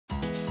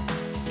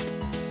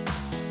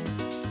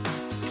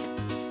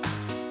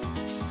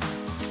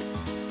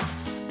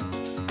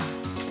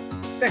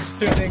Thanks for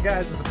tuning in,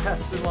 guys. It's the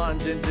Pest and Lawn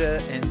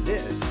Ginja, and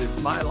this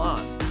is my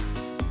lawn.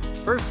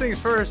 First things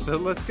first, so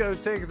let's go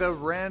take the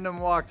random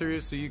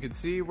walkthrough so you can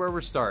see where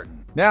we're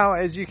starting. Now,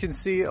 as you can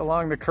see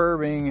along the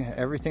curbing,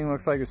 everything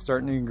looks like it's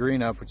starting to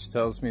green up, which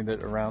tells me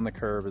that around the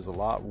curb is a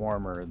lot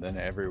warmer than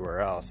everywhere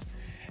else.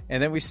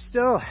 And then we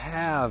still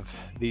have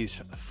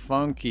these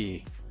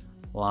funky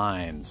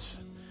lines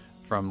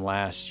from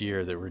last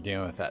year that we're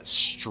dealing with, that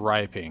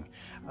striping.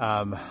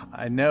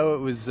 I know it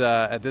was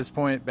at this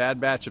point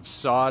bad batch of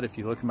sod, if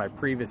you look at my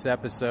previous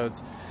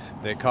episodes,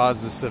 that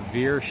caused a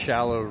severe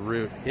shallow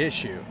root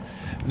issue.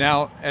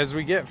 Now, as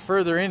we get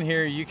further in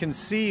here, you can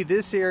see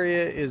this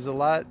area is a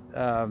lot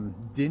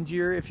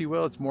dingier, if you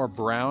will. It's more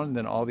brown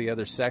than all the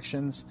other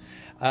sections.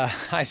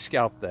 I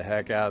scalped the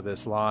heck out of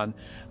this lawn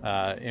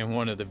in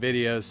one of the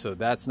videos, so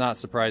that's not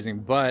surprising,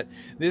 but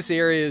this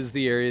area is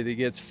the area that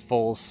gets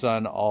full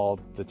sun all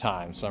the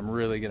time, so I'm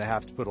really gonna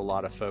have to put a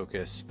lot of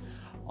focus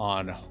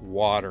on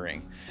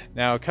watering.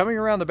 Now, coming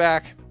around the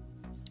back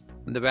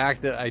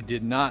that I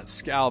did not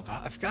scalp,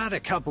 I've got a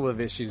couple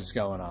of issues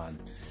going on.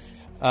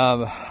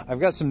 I've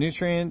got some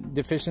nutrient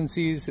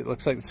deficiencies. It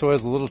looks like the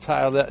soil's a little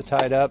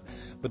tied up,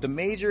 but the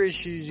major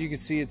issues you can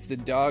see, it's the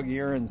dog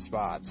urine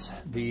spots.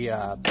 The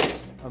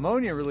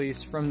ammonia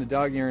release from the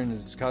dog urine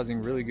is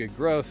causing really good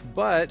growth,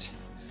 but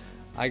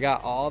I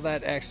got all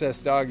that excess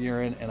dog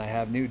urine and I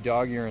have new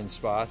dog urine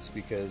spots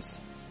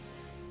because,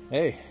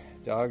 hey,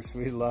 dogs,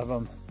 we love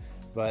them.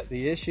 But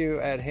the issue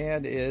at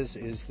hand is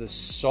the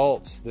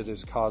salt that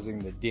is causing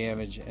the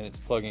damage, and it's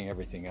plugging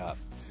everything up.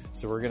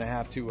 So we're gonna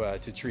have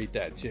to treat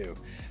that too.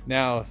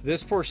 Now,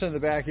 this portion of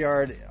the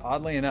backyard,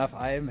 oddly enough,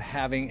 I am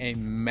having a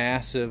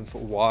massive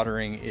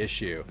watering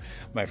issue.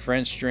 My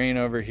French drain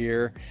over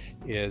here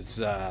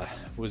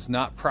was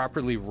not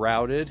properly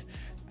routed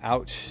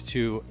out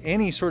to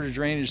any sort of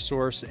drainage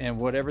source, and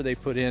whatever they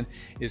put in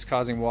is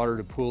causing water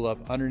to pool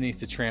up underneath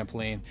the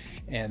trampoline,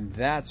 and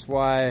that's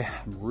why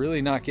I'm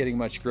really not getting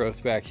much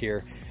growth back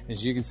here.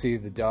 As you can see,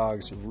 the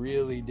dogs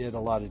really did a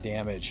lot of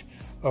damage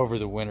over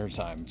the winter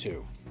time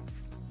too.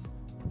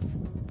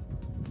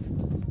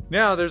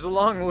 Now, there's a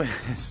long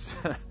list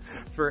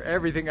for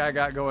everything I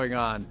got going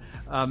on.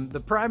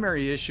 The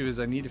primary issue is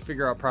I need to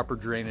figure out proper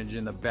drainage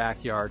in the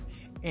backyard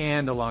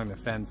and along the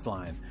fence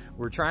line.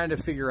 We're trying to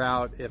figure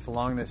out if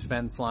along this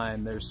fence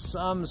line there's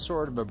some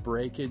sort of a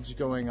breakage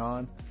going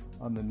on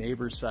the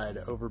neighbor's side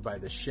over by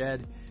the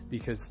shed,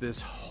 because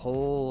this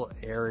whole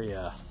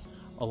area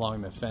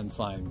along the fence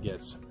line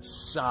gets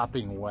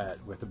sopping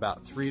wet with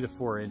about 3 to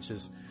 4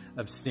 inches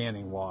of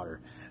standing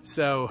water.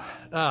 So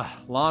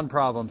lawn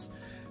problems.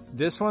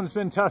 This one's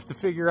been tough to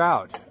figure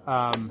out.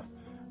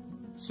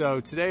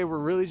 So today we're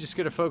really just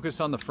going to focus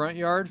on the front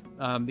yard.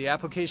 The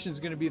application is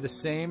going to be the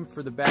same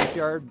for the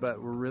backyard, but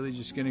we're really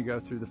just going to go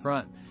through the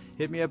front.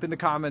 Hit me up in the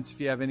comments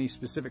if you have any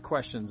specific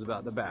questions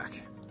about the back.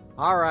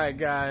 All right,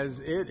 guys,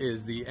 it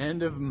is the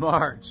end of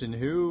March, and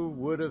who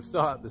would have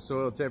thought the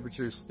soil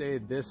temperatures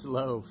stayed this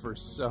low for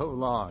so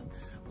long?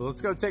 Well, let's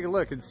go take a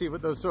look and see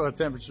what those soil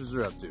temperatures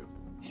are up to.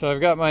 So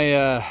I've got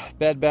my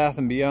Bed Bath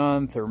 &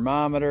 Beyond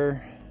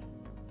thermometer.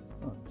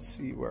 Let's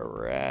see where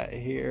we're at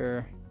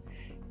here.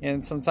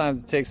 And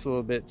sometimes it takes a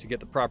little bit to get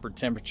the proper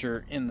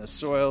temperature in the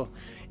soil.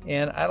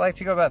 And I like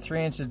to go about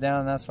 3 inches down,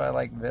 and that's why I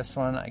like this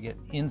one. I get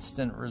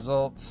instant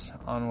results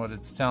on what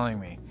it's telling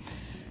me.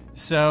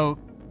 So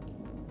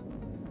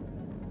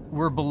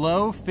we're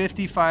below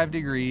 55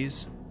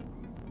 degrees,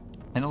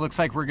 and it looks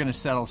like we're gonna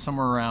settle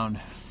somewhere around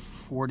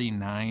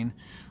 49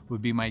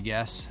 would be my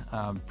guess.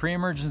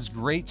 Pre-emergence,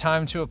 great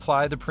time to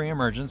apply the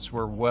pre-emergence.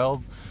 We're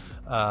well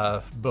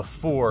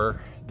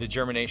before the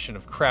germination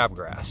of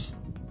crabgrass.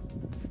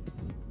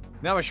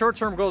 Now, my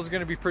short-term goal is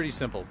going to be pretty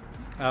simple.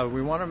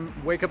 We want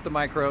to wake up the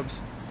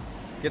microbes,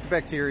 get the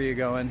bacteria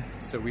going,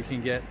 so we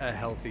can get a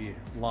healthy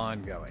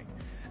lawn going.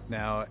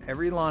 Now,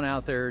 every lawn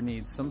out there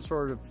needs some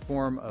sort of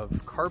form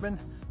of carbon,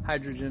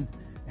 hydrogen,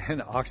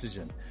 and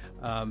oxygen,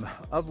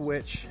 of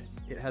which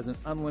it has an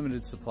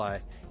unlimited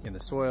supply in the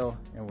soil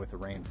and with the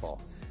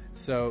rainfall.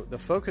 So the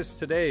focus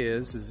today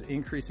is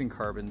increasing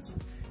carbons,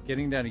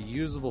 getting down a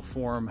usable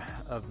form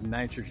of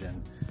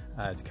nitrogen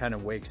to kind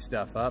of wake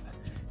stuff up.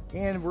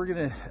 And we're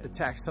gonna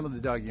attack some of the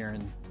dog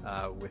urine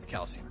with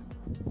calcium.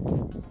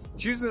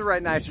 Choosing the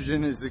right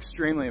nitrogen is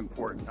extremely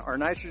important. Our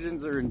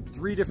nitrogens are in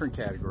 3 different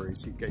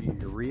categories. You've got your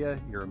urea,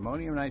 your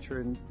ammonium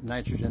nitrogen,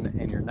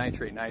 and your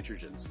nitrate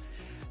nitrogens.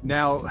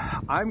 Now,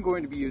 I'm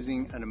going to be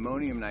using an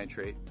ammonium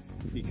nitrate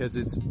because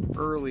it's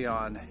early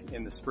on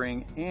in the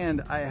spring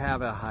and I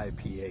have a high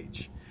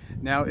pH.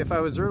 Now, if I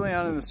was early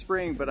on in the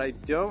spring, but I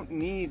don't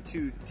need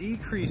to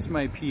decrease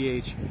my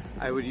pH,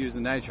 I would use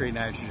the nitrate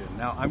nitrogen.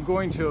 Now, I'm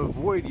going to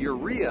avoid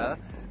urea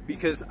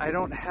because I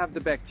don't have the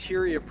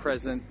bacteria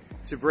present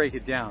to break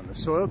it down. The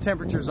soil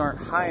temperatures aren't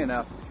high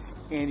enough,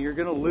 and you're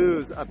gonna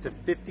lose up to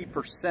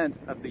 50%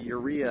 of the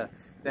urea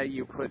that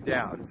you put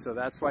down. So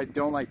that's why I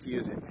don't like to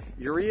use it.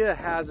 Urea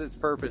has its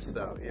purpose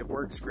though. It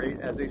works great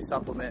as a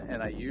supplement,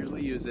 and I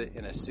usually use it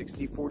in a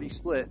 60-40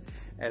 split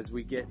as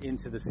we get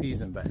into the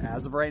season. But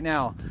as of right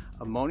now,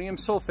 ammonium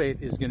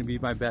sulfate is going to be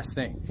my best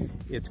thing.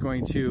 It's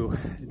going to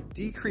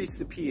decrease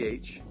the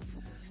pH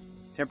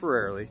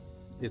temporarily.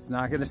 It's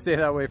not going to stay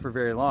that way for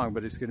very long,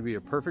 but it's going to be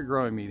a perfect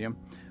growing medium.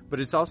 But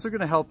it's also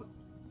going to help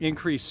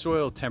increase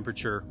soil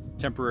temperature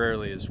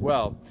temporarily as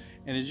well.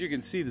 And as you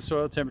can see, the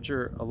soil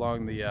temperature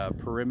along the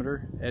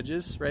perimeter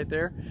edges right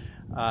there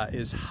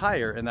is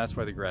higher, and that's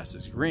why the grass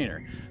is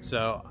greener.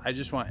 So I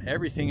just want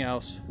everything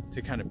else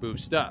to kind of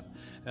boost up.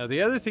 Now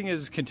the other thing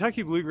is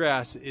Kentucky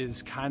bluegrass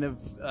is kind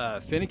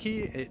of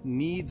finicky. It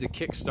needs a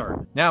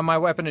kickstart. Now my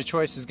weapon of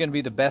choice is going to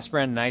be the Best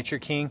brand Nitro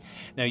King.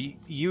 Now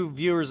you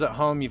viewers at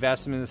home, you've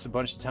asked me this a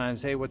bunch of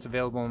times, hey, what's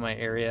available in my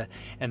area?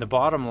 And the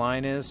bottom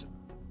line is,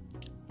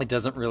 it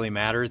doesn't really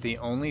matter. The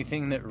only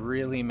thing that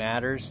really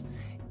matters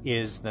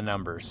is the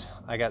numbers.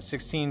 I got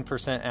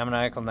 16%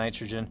 ammoniacal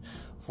nitrogen,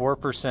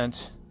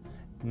 4%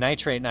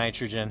 nitrate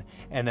nitrogen,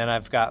 and then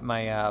I've got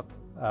my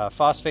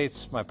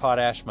phosphates, my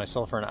potash, my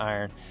sulfur, and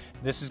iron.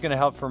 This is going to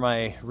help for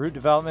my root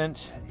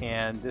development,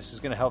 and this is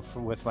going to help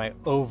with my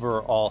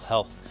overall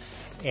health.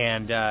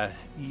 And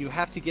you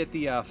have to get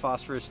the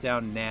phosphorus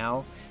down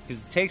now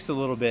because it takes a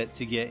little bit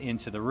to get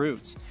into the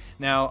roots.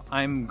 Now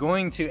I'm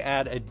going to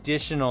add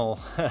additional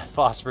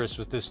phosphorus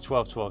with this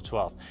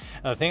 12-12-12.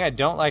 Now, the thing I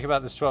don't like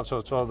about this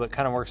 12-12-12 but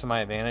kind of works to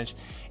my advantage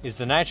is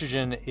the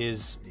nitrogen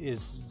is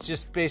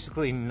just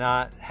basically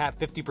not,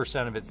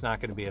 50% of it's not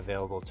going to be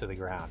available to the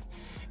ground,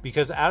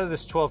 because out of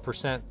this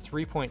 12%,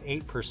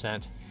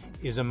 3.8%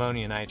 is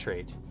ammonia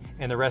nitrate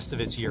and the rest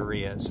of it's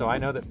urea. So I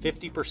know that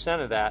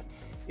 50% of that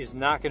is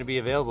not going to be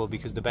available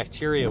because the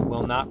bacteria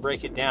will not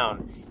break it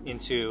down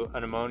into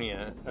an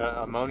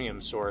ammonium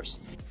source.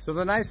 So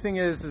the nice thing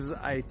is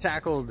I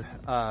tackled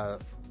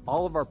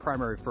all of our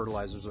primary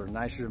fertilizers are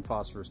nitrogen,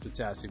 phosphorus,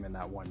 potassium in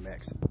that one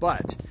mix,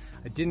 but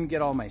I didn't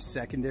get all my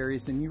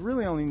secondaries, and you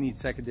really only need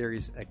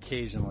secondaries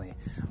occasionally.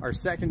 Our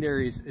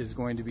secondaries is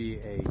going to be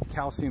a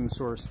calcium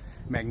source,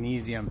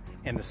 magnesium,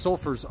 and the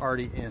sulfur's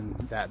already in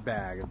that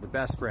bag of the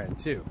Best brand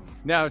too.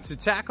 Now to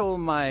tackle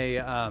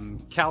my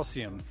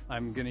calcium,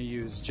 I'm going to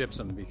use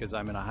gypsum because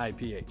I'm in a high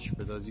pH.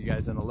 For those of you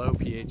guys in a low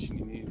pH and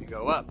you need to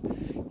go up,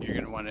 you're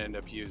going to want to end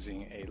up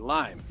using a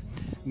lime.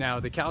 Now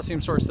the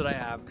calcium source that I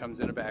have comes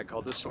in a bag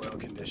called the soil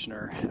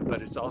conditioner,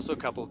 but it's also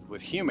coupled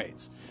with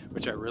humates,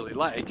 which I really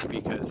like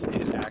because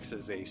it acts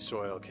as a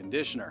soil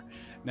conditioner.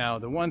 Now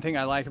the one thing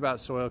I like about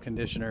soil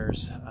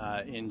conditioners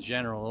in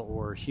general,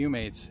 or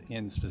humates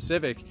in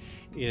specific,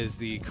 is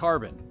the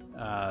carbon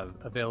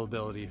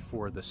availability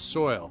for the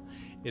soil.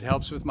 It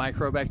helps with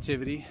microbe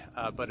activity,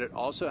 but it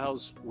also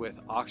helps with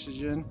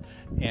oxygen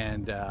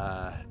and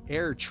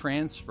air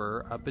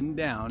transfer up and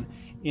down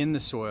in the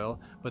soil,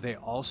 but they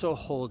also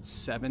hold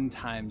 7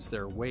 times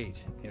their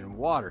weight in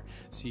water.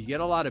 So you get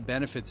a lot of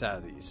benefits out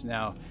of these.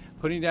 Now,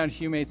 putting down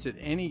humates at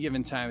any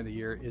given time of the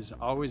year is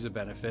always a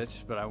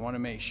benefit, but I want to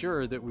make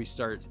sure that we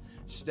start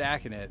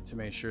stacking it to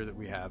make sure that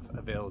we have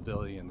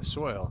availability in the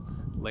soil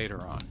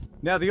later on.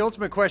 Now the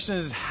ultimate question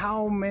is,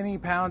 how many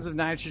pounds of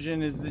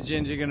nitrogen is the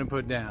Ginja going to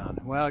put down?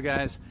 Well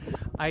guys,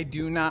 I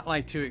do not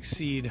like to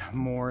exceed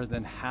more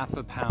than ½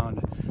 a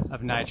pound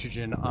of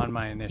nitrogen on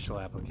my initial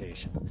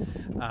application.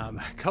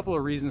 A couple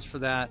of reasons for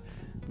that.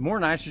 The more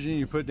nitrogen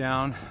you put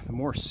down, the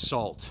more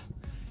salt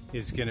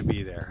is going to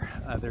be there.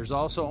 There's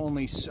also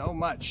only so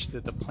much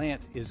that the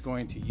plant is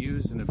going to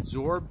use and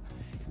absorb,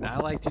 and I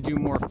like to do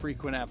more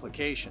frequent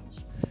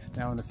applications.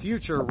 Now in the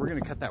future, we're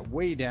going to cut that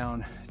way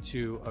down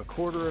to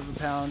 1/4 of a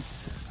pound.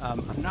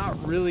 I'm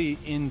not really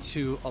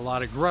into a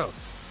lot of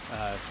growth.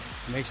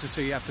 It makes it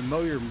so you have to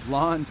mow your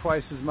lawn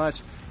twice as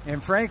much.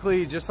 And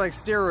frankly, just like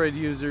steroid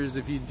users,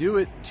 if you do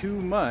it too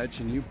much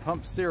and you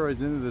pump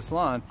steroids into this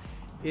lawn,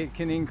 it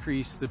can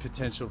increase the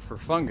potential for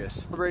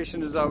fungus.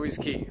 Calibration is always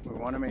key. We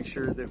want to make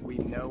sure that we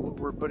know what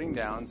we're putting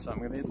down. So I'm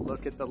going to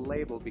look at the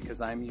label because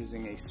I'm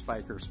using a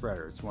Spyker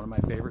spreader. It's one of my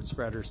favorite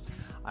spreaders.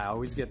 I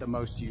always get the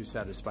most use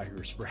out of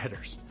Spyker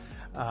spreaders.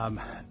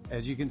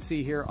 As you can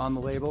see here on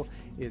the label,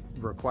 it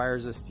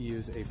requires us to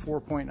use a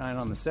 4.9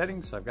 on the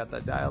setting. So I've got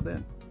that dialed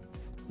in.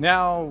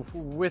 Now,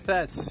 with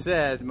that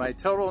said, my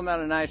total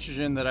amount of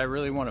nitrogen that I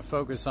really want to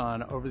focus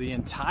on over the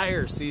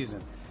entire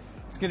season,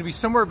 it's going to be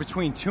somewhere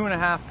between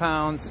 2.5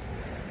 pounds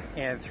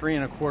and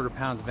 3.25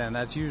 pounds of N.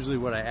 That's usually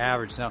what I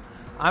average. Now,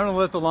 I'm going to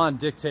let the lawn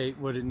dictate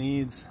what it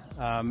needs.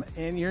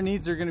 And your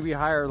needs are going to be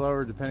higher or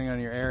lower depending on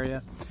your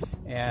area.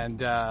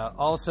 And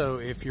also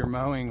if you're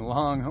mowing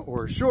long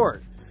or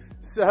short.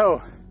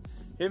 So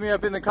hit me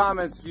up in the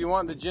comments if you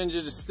want the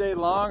Ginja to stay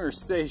long or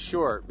stay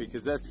short,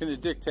 because that's going to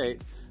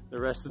dictate the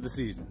rest of the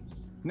season.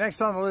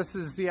 Next on the list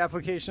is the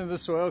application of the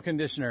soil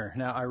conditioner.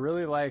 Now I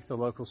really like the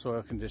local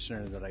soil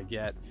conditioner that I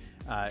get.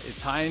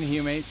 It's high in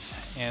humates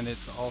and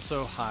it's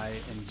also high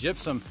in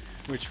gypsum,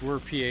 which were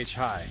pH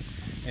high.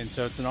 And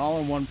so it's an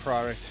all-in-one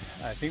product.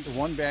 I think the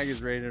one bag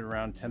is rated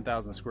around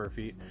 10,000 square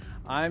feet.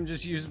 I'm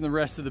just using the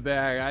rest of the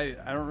bag.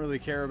 I don't really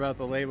care about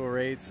the label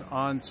rates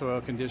on soil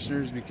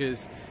conditioners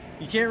because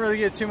you can't really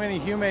get too many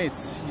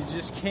humates. You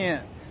just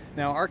can't.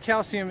 Now, our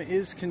calcium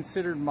is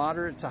considered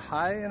moderate to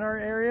high in our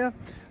area,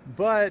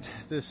 but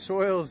the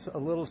soil's a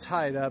little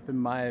tied up in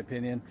my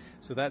opinion.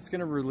 So that's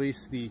gonna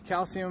release the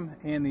calcium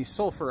and the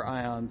sulfur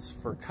ions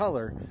for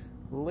color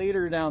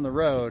later down the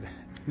road.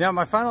 Now,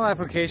 my final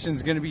application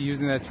is gonna be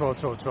using that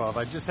 12-12-12.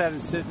 I just had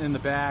it sitting in the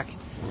back.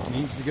 It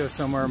needs to go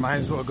somewhere, might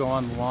as well go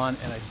on the lawn,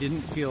 and I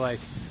didn't feel like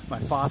my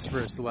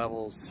phosphorus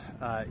levels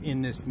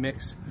in this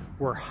mix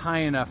were high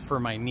enough for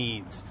my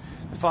needs.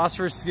 The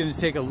phosphorus is gonna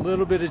take a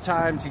little bit of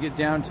time to get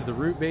down to the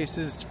root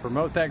bases to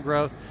promote that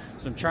growth.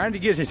 So I'm trying to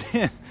get it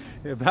in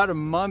about a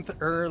month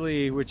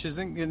early, which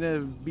isn't gonna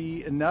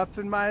be enough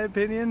in my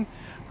opinion.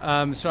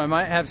 So I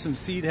might have some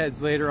seed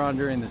heads later on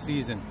during the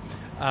season.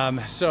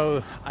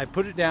 So I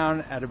put it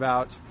down at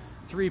about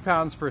 3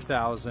 pounds per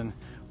thousand,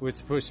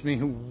 which puts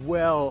me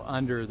well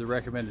under the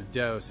recommended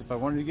dose. If I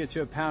wanted to get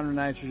to a pound of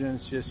nitrogen,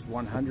 it's just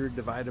 100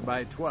 divided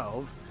by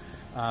 12.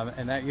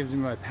 And that gives me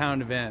my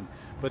pound of N.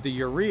 But the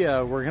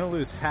urea, we're gonna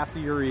lose half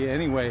the urea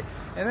anyway.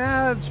 And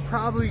that's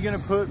probably gonna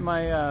put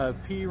my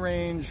P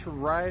range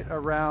right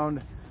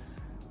around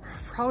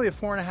probably a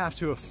 4.5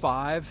 to a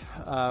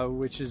 5,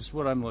 which is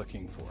what I'm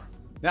looking for.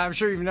 Now, I'm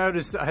sure you've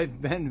noticed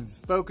I've been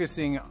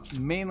focusing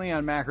mainly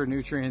on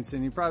macronutrients,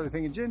 and you're probably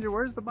thinking, Ginja,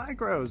 where's the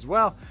micros?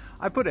 Well,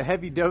 I put a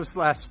heavy dose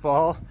last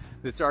fall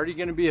that's already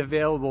gonna be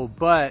available,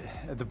 but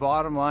the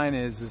bottom line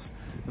is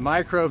the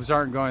microbes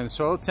aren't going. The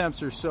soil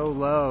temps are so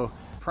low.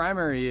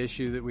 Primary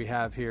issue that we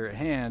have here at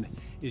hand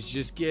is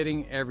just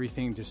getting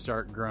everything to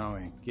start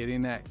growing,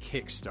 getting that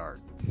kickstart.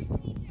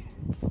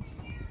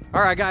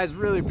 All right, guys,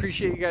 really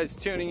appreciate you guys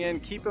tuning in.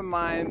 Keep in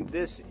mind,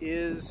 this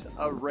is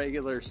a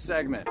regular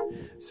segment,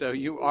 so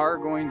you are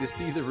going to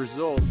see the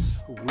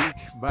results week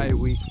by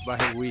week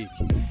by week.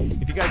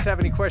 If you guys have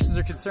any questions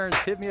or concerns,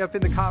 hit me up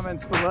in the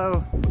comments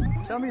below.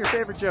 Tell me your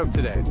favorite joke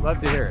today. Love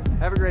to hear it.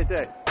 Have a great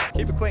day.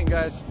 Keep it clean,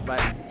 guys.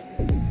 Bye.